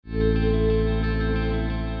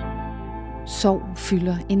Sorg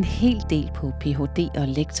fylder en hel del på Ph.D. og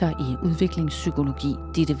lektor i udviklingspsykologi,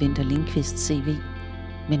 Ditte Winther Lindqvists CV,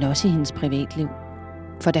 men også i hendes privatliv.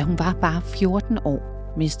 For da hun var bare 14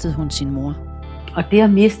 år, mistede hun sin mor. Og det at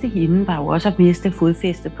miste hende var jo også at miste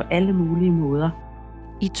fodfæste på alle mulige måder.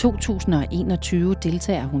 I 2021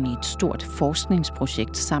 deltager hun i et stort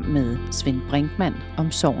forskningsprojekt sammen med Svend Brinkmann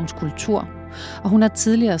om sorgens kultur, og hun har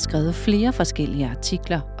tidligere skrevet flere forskellige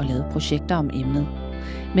artikler og lavet projekter om emnet.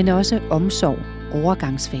 Men også omsorg,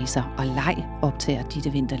 overgangsfaser og leg optager Ditte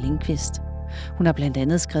Winther Lindqvist. Hun har blandt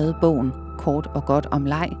andet skrevet bogen Kort og godt om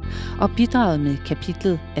leg og bidraget med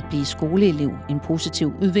kapitlet At blive skoleelev, en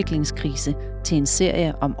positiv udviklingskrise til en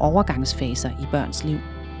serie om overgangsfaser i børns liv.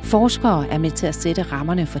 Forskere er med til at sætte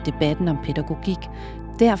rammerne for debatten om pædagogik.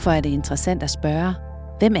 Derfor er det interessant at spørge,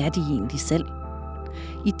 hvem er de egentlig selv?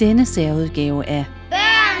 I denne særudgave af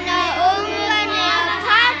Børn og unge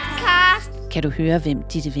podcast kan du høre, hvem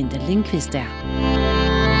Ditte Winther Lindqvist er.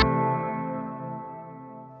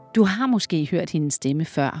 Du har måske hørt hendes stemme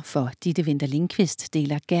før, for Ditte Winther Lindqvist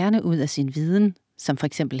deler gerne ud af sin viden, som for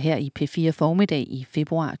eksempel her i P4 Formiddag i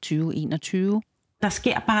februar 2021. Der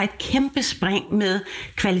sker bare et kæmpe spring med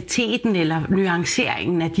kvaliteten eller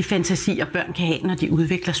nuanceringen af de fantasier, børn kan have, når de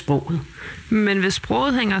udvikler sproget. Men hvis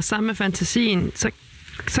sproget hænger sammen med fantasien,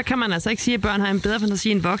 så kan man altså ikke sige, at børn har en bedre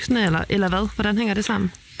fantasi end voksne, eller hvad? Hvordan hænger det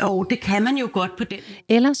sammen? Og det kan man jo godt på den.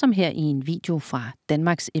 Eller som her i en video fra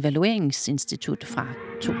Danmarks Evalueringsinstitut fra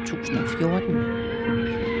 2014.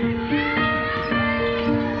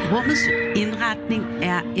 Rummets indretning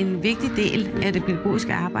er en vigtig del af det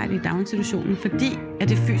pædagogiske arbejde i daginstitutionen, fordi at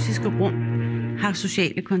det fysiske rum har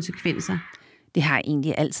sociale konsekvenser. Det har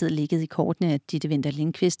egentlig altid ligget i kortene, at Ditte Winther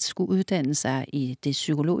Lindqvist skulle uddanne sig i det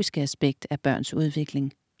psykologiske aspekt af børns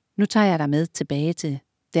udvikling. Nu tager jeg dig med tilbage til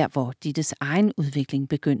der, hvor Dittes egen udvikling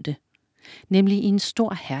begyndte. Nemlig i en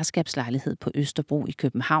stor herskabslejlighed på Østerbro i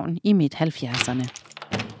København i midt-70'erne.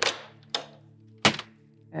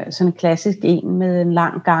 Sådan en klassisk en med en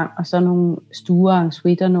lang gang, og så nogle stuer, en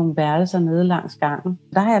suite og nogle værelser nede langs gangen.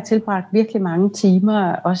 Der har jeg tilbragt virkelig mange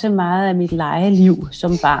timer, også meget af mit legeliv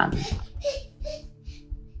som barn.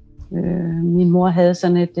 Min mor havde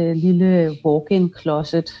sådan et lille walk-in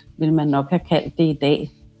closet, vil man nok have kaldt det i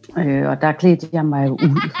dag. Og der klædte jeg mig jo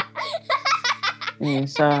ud.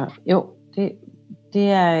 Så jo,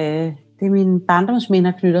 det er mine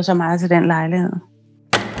barndomsminder knytter så meget til den lejlighed.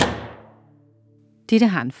 Ditte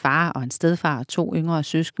har en far og en stedfar og 2 yngre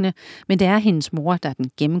søskende, men det er hendes mor, der er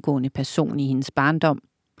den gennemgående person i hendes barndom.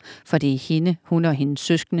 For det er hende, hun og hendes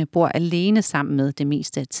søskende bor alene sammen med det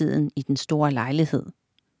meste af tiden i den store lejlighed.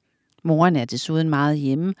 Moren er desuden meget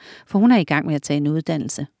hjemme, for hun er i gang med at tage en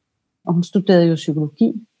uddannelse. Og hun studerede jo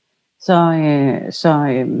psykologi, så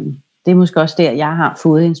det er måske også der, jeg har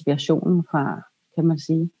fået inspirationen fra, kan man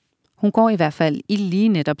sige. Hun går i hvert fald i lige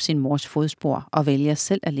netop sin mors fodspor og vælger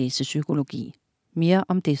selv at læse psykologi. Mere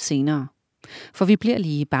om det senere. For vi bliver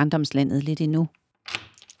lige i barndomslandet lidt endnu.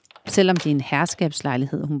 Selvom det er en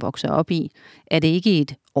herskabslejlighed, hun vokser op i, er det ikke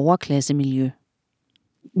et overklassemiljø.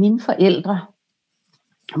 Mine forældre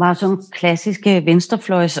var sådan klassiske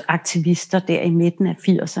venstrefløjsaktivister der i midten af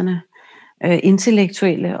 80'erne.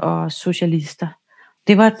 Intellektuelle og socialister.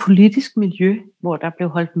 Det var et politisk miljø, hvor der blev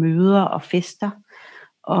holdt møder og fester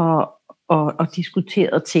og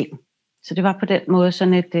diskuteret ting. Så det var på den måde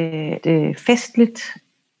sådan et festligt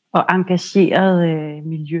og engageret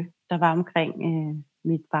miljø, der var omkring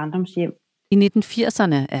mit barndomshjem. I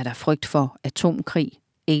 1980'erne er der frygt for atomkrig,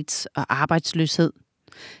 AIDS og arbejdsløshed.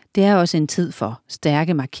 Det er også en tid for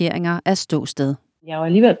stærke markeringer af ståsted. Jeg er jo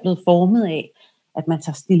alligevel blevet formet af, at man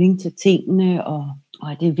tager stilling til tingene, og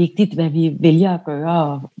at det er vigtigt, hvad vi vælger at gøre,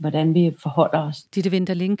 og hvordan vi forholder os. Ditte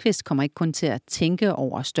Winther Lindqvist kommer ikke kun til at tænke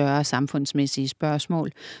over større samfundsmæssige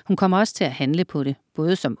spørgsmål. Hun kommer også til at handle på det,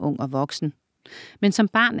 både som ung og voksen. Men som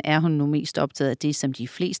barn er hun nu mest optaget af det, som de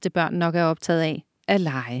fleste børn nok er optaget af, at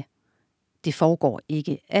lege. Det foregår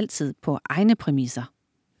ikke altid på egne præmisser.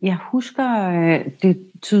 Jeg husker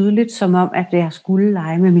det tydeligt som om, at jeg skulle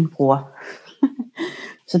lege med min bror.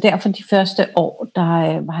 Så derfor de første år,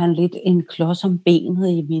 der var han lidt en klods om benet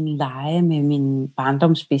i min lege med min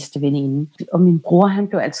barndoms bedste veninde. Og min bror,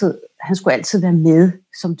 han skulle altid være med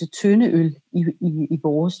som det tynde øl i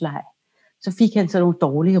vores leg. Så fik han så nogle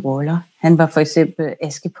dårlige roller. Han var for eksempel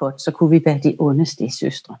Askepot, så kunne vi være de onde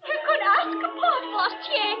stedsøstre. Det er kun Askepot, vores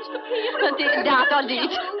tjenestepige. Det er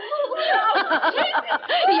latterligt.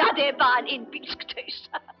 Ja, det er bare en indbilsk tøs.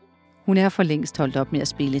 Hun er for længst holdt op med at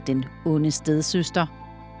spille den onde stedsøster,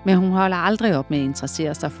 men hun holder aldrig op med at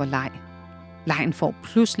interessere sig for leg. Legen får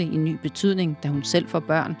pludselig en ny betydning, da hun selv får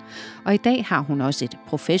børn, og i dag har hun også et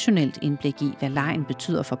professionelt indblik i, hvad legen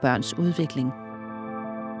betyder for børns udvikling.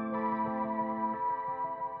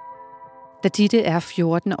 Da Ditte er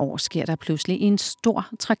 14 år, sker der pludselig en stor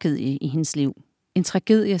tragedie i hendes liv. En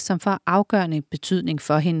tragedie, som får afgørende betydning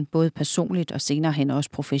for hende, både personligt og senere hen også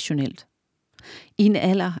professionelt. I en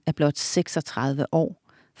alder af blot 36 år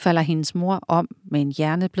falder hendes mor om med en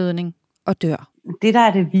hjerneblødning og dør. Det, der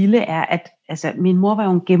er det vilde, er, at min mor var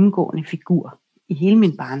jo en gennemgående figur i hele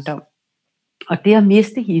min barndom. Og det at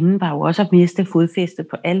miste hende var jo også at miste fodfæste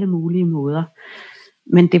på alle mulige måder.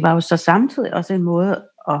 Men det var jo så samtidig også en måde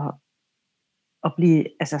at blive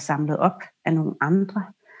samlet op af nogle andre.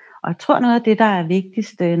 Og jeg tror, noget af det, der er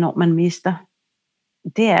vigtigst, når man mister,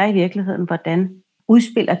 det er i virkeligheden, hvordan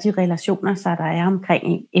udspiller de relationer sig, der er omkring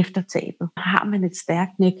en efter tabet. Har man et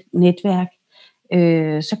stærkt netværk,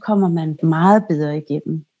 så kommer man meget bedre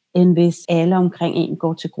igennem, end hvis alle omkring en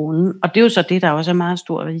går til grunden. Og det er jo så det, der også er meget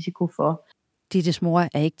stor risiko for. Dittes mor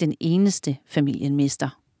er ikke den eneste, familien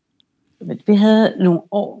mister. Vi havde nogle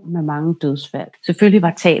år med mange dødsfald. Selvfølgelig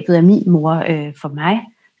var tabet af min mor for mig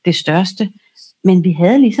det største, men vi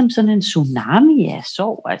havde ligesom sådan en tsunami af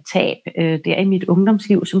sorg og tab der i mit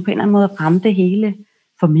ungdomsliv, som på en eller anden måde ramte hele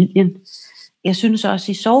familien. Jeg synes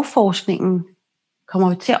også, i sorgforskningen kommer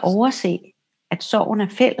vi til at overse, at sorgen er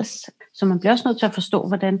fælles, så man bliver også nødt til at forstå,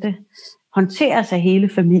 hvordan det håndteres af hele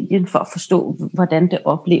familien, for at forstå, hvordan det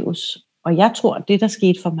opleves. Og jeg tror, at det, der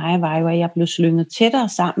skete for mig, var jo, at jeg blev slynget tættere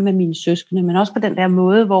sammen med mine søskende, men også på den der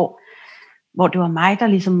måde, hvor det var mig, der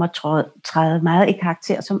ligesom måtte træde meget i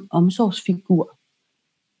karakter som omsorgsfigur.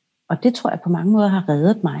 Og det tror jeg på mange måder har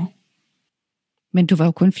reddet mig. Men du var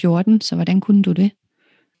jo kun 14, så hvordan kunne du det?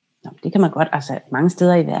 Nå, det kan man godt. Altså, mange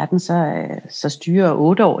steder i verden, så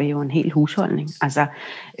styrer 8-årige jo en hel husholdning. Altså,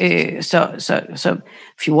 så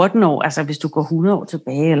 14 år, altså hvis du går 100 år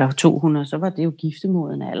tilbage, eller 200, så var det jo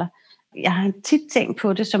giftemoden alder. Jeg har tit tænkt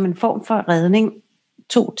på det som en form for redning.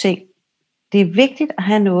 2 ting. Det er vigtigt at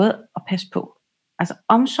have noget at passe på. Altså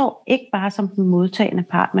omsorg, ikke bare som den modtagende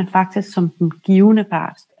part, men faktisk som den givende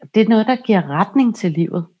part. Det er noget, der giver retning til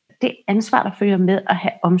livet. Det ansvar, der følger med at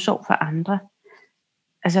have omsorg for andre.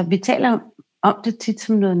 Altså, vi taler om det tit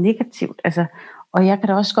som noget negativt. Altså, og jeg kan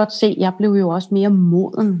da også godt se, at jeg blev jo også mere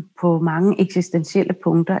moden på mange eksistentielle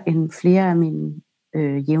punkter, end flere af mine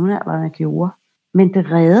jævnaldrende gjorde. Men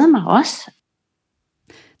det reddede mig også.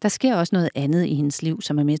 Der sker også noget andet i hendes liv,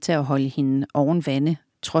 som er med til at holde hende oven vande,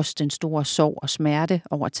 trods den store sorg og smerte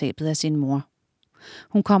over tabet af sin mor.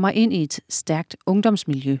 Hun kommer ind i et stærkt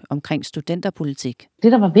ungdomsmiljø omkring studenterpolitik.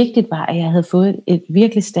 Det, der var vigtigt, var, at jeg havde fået et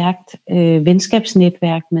virkelig stærkt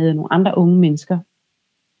venskabsnetværk med nogle andre unge mennesker.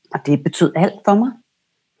 Og det betød alt for mig.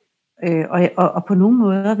 Og på nogle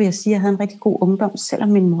måder vil jeg sige, at jeg havde en rigtig god ungdom, selvom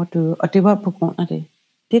min mor døde. Og det var på grund af det.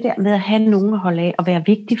 Det der med at have nogen at holde af og være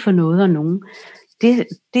vigtig for noget og nogen,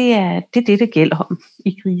 det er det gælder om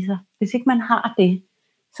i kriser. Hvis ikke man har det,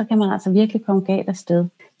 så kan man altså virkelig komme galt afsted.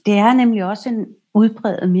 Det er nemlig også en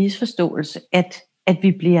udbredet misforståelse, at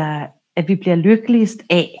vi bliver lykkeligst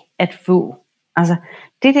af at få. Altså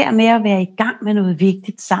det der med at være i gang med noget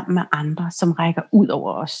vigtigt sammen med andre, som rækker ud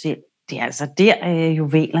over os selv, det er altså der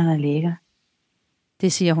juvelerne ligger.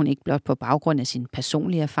 Det siger hun ikke blot på baggrund af sin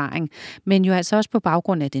personlige erfaring, men jo altså også på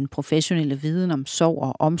baggrund af den professionelle viden om sorg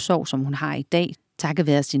og omsorg, som hun har i dag, takket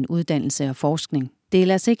være sin uddannelse og forskning. Det er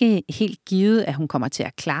ellers ikke helt givet, at hun kommer til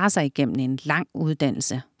at klare sig igennem en lang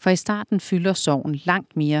uddannelse, for i starten fylder sorgen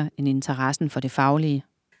langt mere end interessen for det faglige.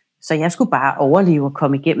 Så jeg skulle bare overleve og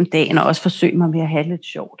komme igennem dagen og også forsøge mig med at have lidt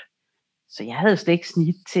sjovt. Så jeg havde slet ikke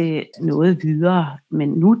snit til noget videre, men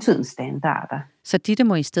nutidens standarder. Så Ditte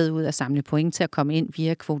må i stedet ud og samle point til at komme ind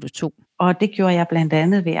via kvote 2. Og det gjorde jeg blandt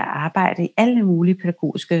andet ved at arbejde i alle mulige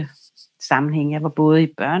pædagogiske sammenhænge. Jeg var både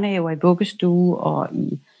i børnehave og i vuggestue og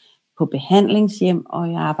på behandlingshjem,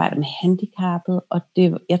 og jeg arbejdede med handicappede. Og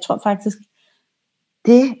jeg tror faktisk,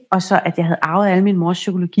 det og så at jeg havde arvet alle mine mors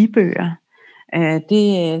psykologibøger,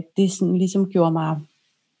 det sådan ligesom gjorde mig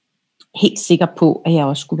helt sikker på, at jeg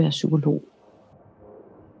også skulle være psykolog.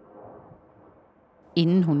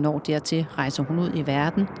 Inden hun når dertil, rejser hun ud i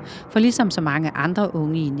verden, for ligesom så mange andre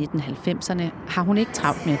unge i 1990'erne, har hun ikke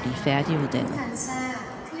travlt med at blive færdiguddannet.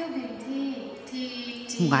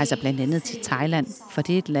 Hun rejser blandt andet til Thailand, for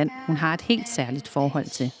det er et land, hun har et helt særligt forhold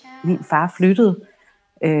til. Min far flyttede,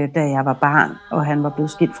 da jeg var barn, og han var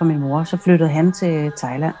blevet skilt fra min mor, så flyttede han til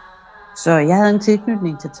Thailand. Så jeg havde en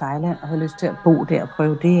tilknytning til Thailand, og havde lyst til at bo der og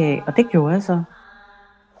prøve det af, og det gjorde jeg så.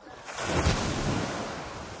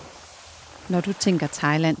 Når du tænker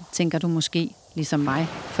Thailand, tænker du måske, ligesom mig,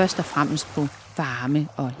 først og fremmest på varme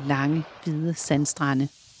og lange, hvide sandstrande.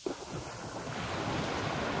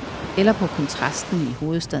 eller på kontrasten i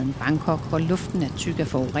hovedstaden Bangkok, hvor luften er tyk af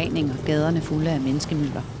forurening og gaderne fulde af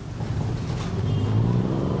menneskemylder.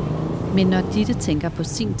 Men når Ditte tænker på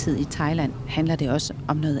sin tid i Thailand, handler det også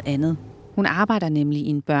om noget andet. Hun arbejder nemlig i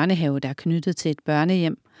en børnehave, der er knyttet til et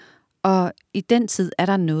børnehjem, og i den tid er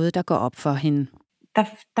der noget, der går op for hende.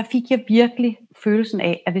 Der fik jeg virkelig følelsen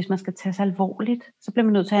af, at hvis man skal tage sig alvorligt, så bliver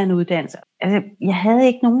man nødt til at have en uddannelse. Altså, jeg havde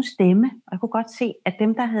ikke nogen stemme, og jeg kunne godt se, at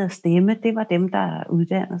dem, der havde stemme, det var dem, der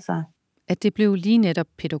uddannede sig. At det blev lige netop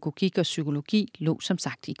pædagogik og psykologi, lå som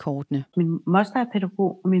sagt i kortene. Min moster er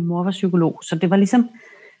pædagog, og min mor var psykolog, så det var ligesom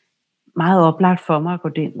meget oplagt for mig at gå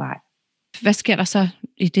den vej. Hvad sker der så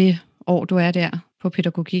i det år, du er der på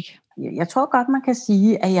pædagogik? Jeg tror godt, man kan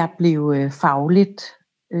sige, at jeg blev fagligt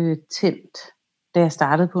tændt, da jeg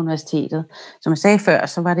startede på universitetet. Som jeg sagde før,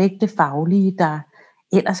 så var det ikke det faglige, der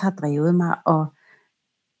ellers har drevet mig, og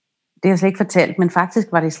det har jeg slet ikke fortalt, men faktisk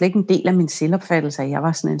var det slet ikke en del af min selvopfattelse, at jeg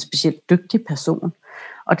var sådan en specielt dygtig person.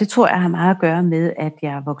 Og det tror jeg har meget at gøre med, at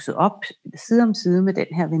jeg er vokset op side om side med den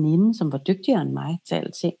her veninde, som var dygtigere end mig til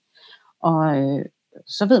alting. Og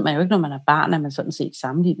så ved man jo ikke, når man er barn, at man sådan set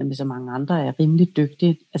sammenligner med så mange andre er rimelig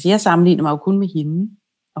dygtige. Altså jeg sammenligner mig jo kun med hende,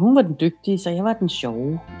 og hun var den dygtige, så jeg var den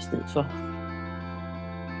sjove i stedet for.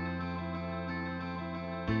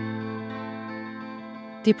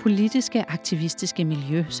 Det politiske, aktivistiske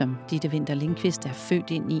miljø, som Ditte Winther Lindqvist er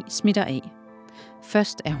født ind i, smitter af.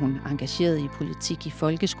 Først er hun engageret i politik i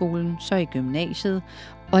folkeskolen, så i gymnasiet,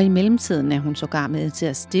 og i mellemtiden er hun sågar med til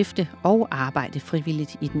at stifte og arbejde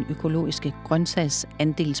frivilligt i den økologiske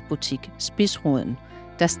grøntsagsandelsbutik Spidsråden,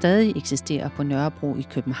 der stadig eksisterer på Nørrebro i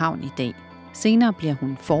København i dag. Senere bliver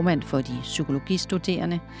hun formand for de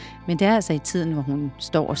psykologistuderende, men det er altså i tiden, hvor hun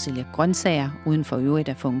står og sælger grøntsager, uden for øvrigt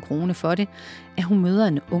at få en krone for det, at hun møder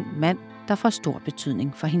en ung mand, der får stor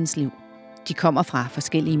betydning for hendes liv. De kommer fra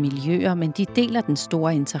forskellige miljøer, men de deler den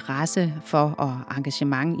store interesse for og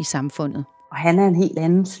engagement i samfundet. Og han er en helt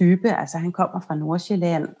anden type, altså han kommer fra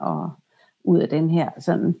Nordsjælland og ud af den her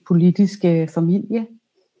sådan politiske familie.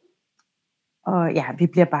 Og ja, vi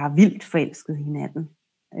bliver bare vildt forelsket i hinanden.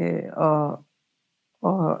 Og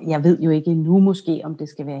jeg ved jo ikke endnu måske, om det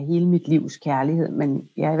skal være hele mit livs kærlighed, men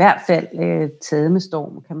jeg er i hvert fald taget med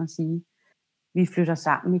storm, kan man sige. Vi flytter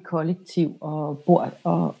sammen i kollektiv og bor,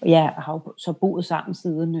 og ja, har så boet sammen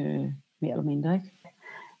siden mere eller mindre, ikke?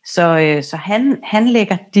 Så han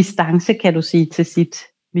lægger distance, kan du sige, til sit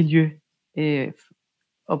miljø,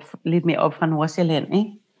 lidt mere op fra Nordsjælland,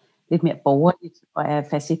 ikke? Lidt mere borgerligt, og er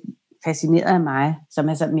fascineret af mig, som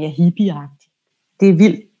er sådan mere hippieagtig. Det er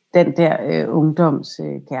vildt, den der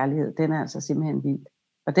ungdomskærlighed, den er altså simpelthen vild.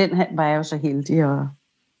 Og den var jeg jo så heldig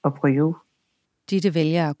at prøve. Ditte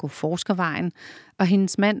vælger at gå forskervejen, og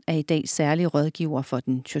hendes mand er i dag særlig rådgiver for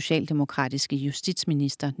den socialdemokratiske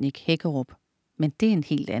justitsminister Nick Hækkerup. Men det er en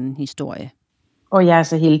helt anden historie. Og jeg er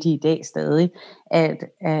så heldig i dag stadig, at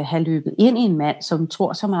have løbet ind i en mand, som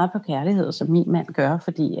tror så meget på kærlighed, som min mand gør,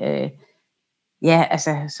 fordi ja,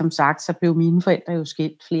 altså som sagt, så blev mine forældre jo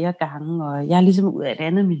skilt flere gange, og jeg er ligesom ud af et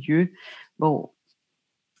andet miljø,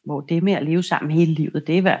 hvor det med at leve sammen hele livet,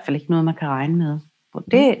 det er i hvert fald ikke noget, man kan regne med. Og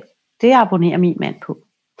det abonnerer min mand på.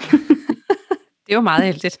 Det er jo meget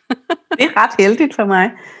heldigt. Det er ret heldigt for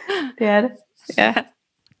mig. Det er det. Ja.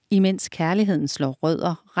 Imens kærligheden slår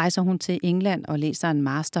rødder, rejser hun til England og læser en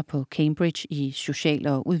master på Cambridge i social-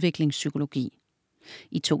 og udviklingspsykologi.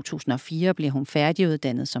 I 2004 bliver hun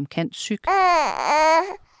færdiguddannet som cand.psych.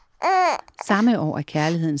 Samme år er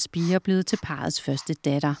kærlighedens spire blevet til parrets første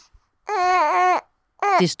datter.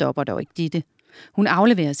 Det stopper dog ikke Ditte. Hun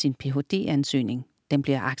afleverer sin Ph.D.-ansøgning. Den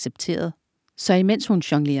bliver accepteret. Så imens hun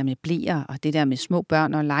jonglerer med bleer og det der med små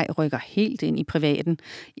børn og leg rykker helt ind i privaten,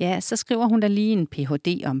 ja, så skriver hun da lige en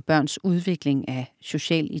Ph.D. om børns udvikling af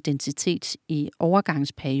social identitet i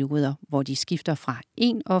overgangsperioder, hvor de skifter fra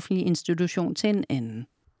en offentlig institution til en anden.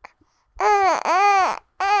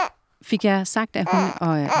 Fik jeg sagt, at hun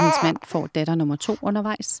og hendes mand får datter nummer 2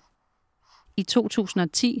 undervejs? I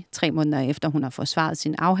 2010, 3 måneder efter hun har forsvaret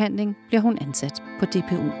sin afhandling, bliver hun ansat på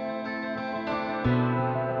DPU.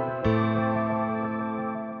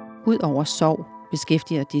 Udover sorg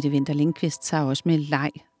beskæftiger Ditte Winther Lindqvist sig også med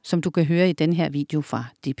leg, som du kan høre i den her video fra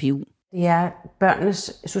DPU. Det er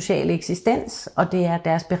børnenes sociale eksistens, og det er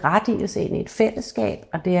deres berettigelse ind i et fællesskab,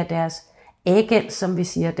 og det er deres agens, som vi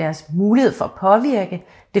siger, deres mulighed for at påvirke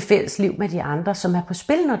det fælles liv med de andre, som er på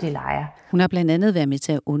spil, når de leger. Hun har blandt andet været med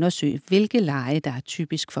til at undersøge, hvilke lege, der er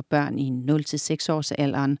typisk for børn i 0-6 års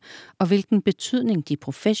alderen, og hvilken betydning de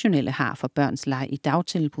professionelle har for børns leg i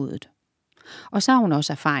dagtilbuddet. Og så har hun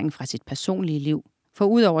også erfaring fra sit personlige liv, for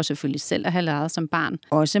udover selvfølgelig selv at have leget som barn,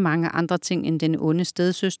 også mange andre ting end den onde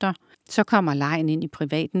stedsøster, Så kommer legen ind i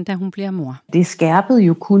privaten, da hun bliver mor. Det skærpede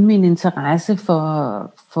jo kun min interesse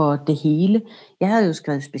for det hele. Jeg havde jo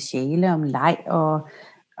skrevet speciale om leg, og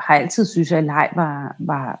har altid synes, at leg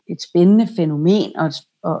var et spændende fænomen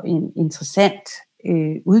og en interessant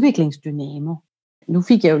udviklingsdynamo. Nu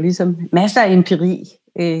fik jeg jo ligesom masser af empiri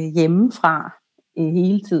hjemmefra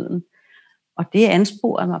hele tiden. Og det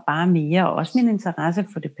ansporede mig bare mere, og også min interesse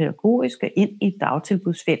for det pædagogiske ind i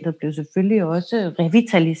dagtilbudsfeltet blev selvfølgelig også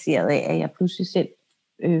revitaliseret af, at jeg pludselig selv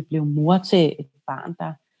blev mor til et barn,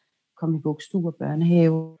 der kom i vuggestue og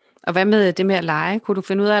børnehave. Og hvad med det med at lege? Kunne du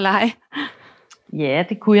finde ud af at lege? Ja,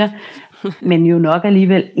 det kunne jeg, men jo nok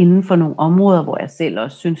alligevel inden for nogle områder, hvor jeg selv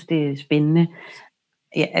også synes, det er spændende.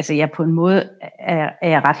 Jeg på en måde er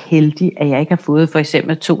jeg ret heldig, at jeg ikke har fået for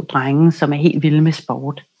eksempel 2 drenge, som er helt vilde med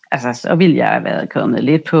sport. Altså, så ville jeg have været kommet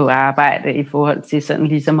lidt på arbejde i forhold til sådan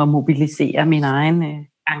ligesom at mobilisere min egen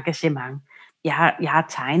engagement. Jeg har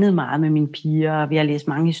tegnet meget med mine piger, og vi har læst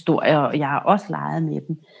mange historier, og jeg har også leget med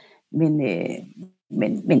dem.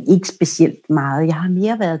 Men ikke specielt meget. Jeg har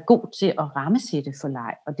mere været god til at rammesætte for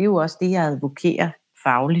leg, og det er jo også det, jeg advokerer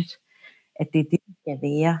fagligt, at det er det, det skal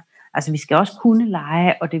være. Altså, vi skal også kunne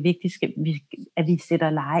lege, og det vigtigste er, at vi sætter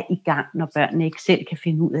lege i gang, når børnene ikke selv kan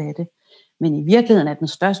finde ud af det. Men i virkeligheden er den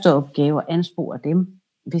største opgave at anspore dem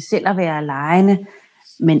ved selv at være legende,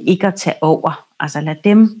 men ikke at tage over. Altså lad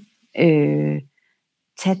dem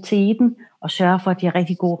tage teten og sørge for, at de har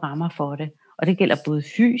rigtig gode rammer for det. Og det gælder både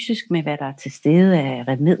fysisk med, hvad der er til stede af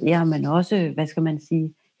remedier, men også, hvad skal man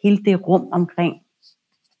sige, hele det rum omkring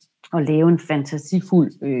at lave en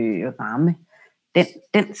fantasifuld ramme.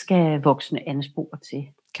 Den skal voksne anspore til.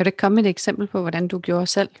 Kan du ikke komme med et eksempel på, hvordan du gjorde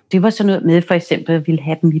selv? Det var sådan noget med, for eksempel, at ville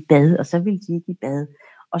have dem i bad, og så ville de ikke i bad.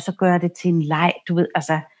 Og så gøre det til en leg, du ved,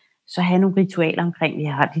 altså, så have nogle ritualer omkring, vi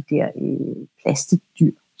har de der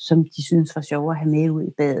plastikdyr, som de synes var sjove at have med ud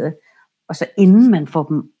i badet. Og så inden man får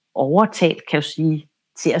dem overtalt, kan jeg sige,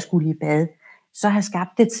 til at skulle i bad, så har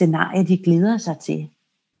skabt et scenarie, de glæder sig til.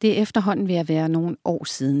 Det er efterhånden ved at være nogle år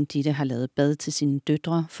siden, Ditte har lavet bad til sine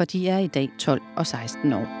døtre, for de er i dag 12 og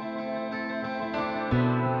 16 år.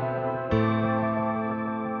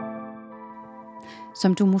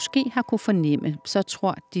 Som du måske har kunne fornemme, så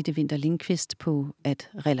tror Ditte Winther Lindqvist på, at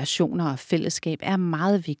relationer og fællesskab er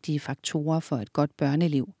meget vigtige faktorer for et godt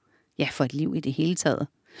børneliv. Ja, for et liv i det hele taget.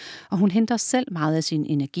 Og hun henter selv meget af sin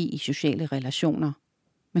energi i sociale relationer.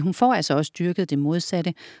 Men hun får altså også dyrket det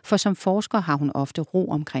modsatte, for som forsker har hun ofte ro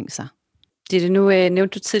omkring sig. Ditte, nu nævnte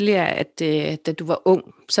du tidligere, at da du var ung,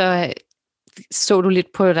 så du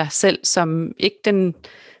lidt på dig selv som ikke den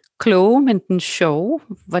kloge, men den sjove.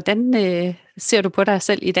 Hvordan ser du på dig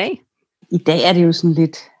selv i dag? I dag er det jo sådan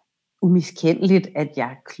lidt umiskendeligt, at jeg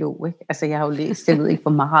er klog, ikke? Altså, jeg har jo læst, jeg ved ikke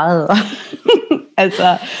hvor meget. Og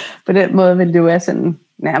altså, på den måde vil det jo være sådan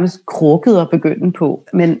nærmest krukket at begynde på.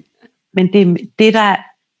 Men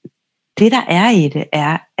det der er i det,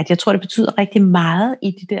 er, at jeg tror, det betyder rigtig meget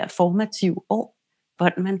i de der formative år,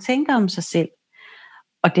 hvor man tænker om sig selv.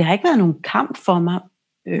 Og det har ikke været nogen kamp for mig,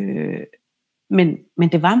 men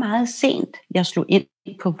det var meget sent, jeg slog ind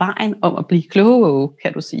på vejen om at blive klogere,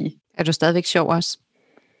 kan du sige. Er du stadigvæk sjov også?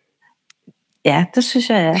 Ja, det synes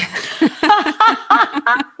jeg er.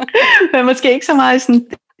 Men måske ikke så meget i sådan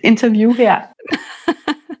et interview her.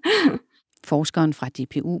 Forskeren fra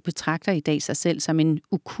DPU betragter i dag sig selv som en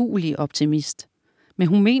ukuelig optimist. Men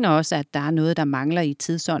hun mener også, at der er noget, der mangler i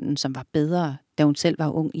tidsånden, som var bedre, da hun selv var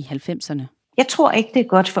ung i 90'erne. Jeg tror ikke, det er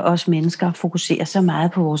godt for os mennesker at fokusere så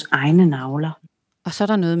meget på vores egne navler. Og så er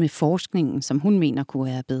der noget med forskningen, som hun mener kunne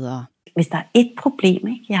være bedre. Hvis der er et problem,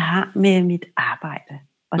 ikke, jeg har med mit arbejde,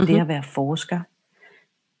 og det at være forsker,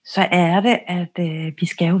 så er det, at vi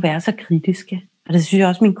skal jo være så kritiske. Og det synes jeg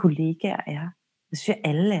også, mine kollegaer er. Det synes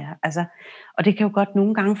jeg, alle er. Altså, og det kan jo godt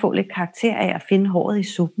nogle gange få lidt karakter af at finde håret i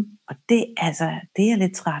suppen. Og det er jeg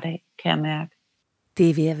lidt træt af, kan jeg mærke. Det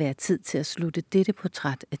er ved at være tid til at slutte dette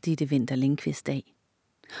portræt af Ditte Winther Lindqvist af.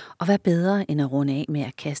 Og hvad bedre end at runde af med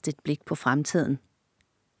at kaste et blik på fremtiden?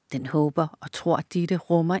 Den håber og tror, at Ditte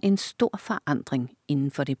rummer en stor forandring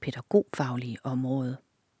inden for det pædagogfaglige område.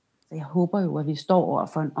 Jeg håber jo, at vi står over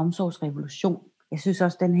for en omsorgsrevolution. Jeg synes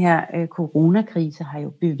også, at den her coronakrise har jo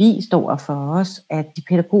bevist over for os, at de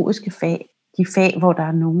pædagogiske fag, de fag, hvor der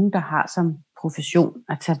er nogen, der har som profession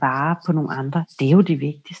at tage vare på nogle andre, det er jo det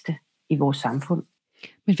vigtigste i vores samfund.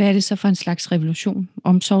 Men hvad er det så for en slags revolution,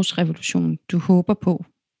 omsorgsrevolution, du håber på,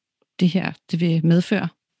 det vil medføre?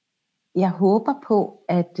 Jeg håber på,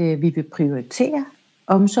 at vi vil prioritere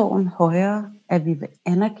omsorgen højere, at vi vil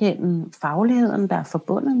anerkende fagligheden, der er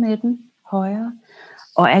forbundet med den højere,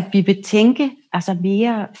 og at vi vil tænke altså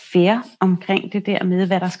mere fair omkring det der med,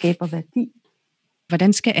 hvad der skaber værdi.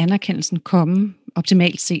 hvordan skal anerkendelsen komme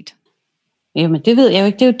optimalt set? Jamen, det ved jeg jo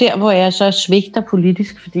ikke. Det er jo der, hvor jeg så svigter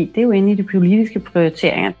politisk, fordi det er jo inde i de politiske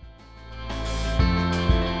prioriteringer.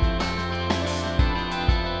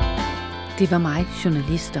 Det var mig,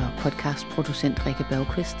 journalist og podcastproducent Rikke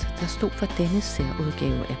Bergqvist, der stod for denne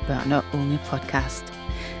særudgave af Børn og Unge podcast.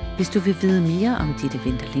 Hvis du vil vide mere om Ditte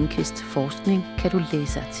Winther Lindqvists forskning, kan du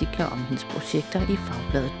læse artikler om hendes projekter i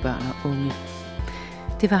fagbladet Børn og Unge.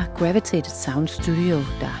 Det var Gravitated Sound Studio,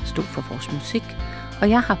 der stod for vores musik, og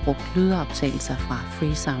jeg har brugt lydoptagelser fra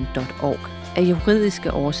freesound.org. Af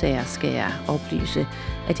juridiske årsager skal jeg oplyse,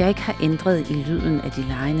 at jeg ikke har ændret i lyden af de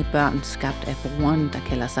legende børn skabt af brugeren, der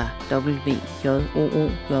kalder sig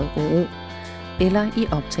WJOOJOO, eller i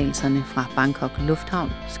optagelserne fra Bangkok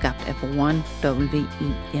Lufthavn skabt af brugeren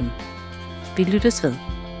WIM. Vi lyttes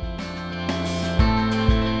ved.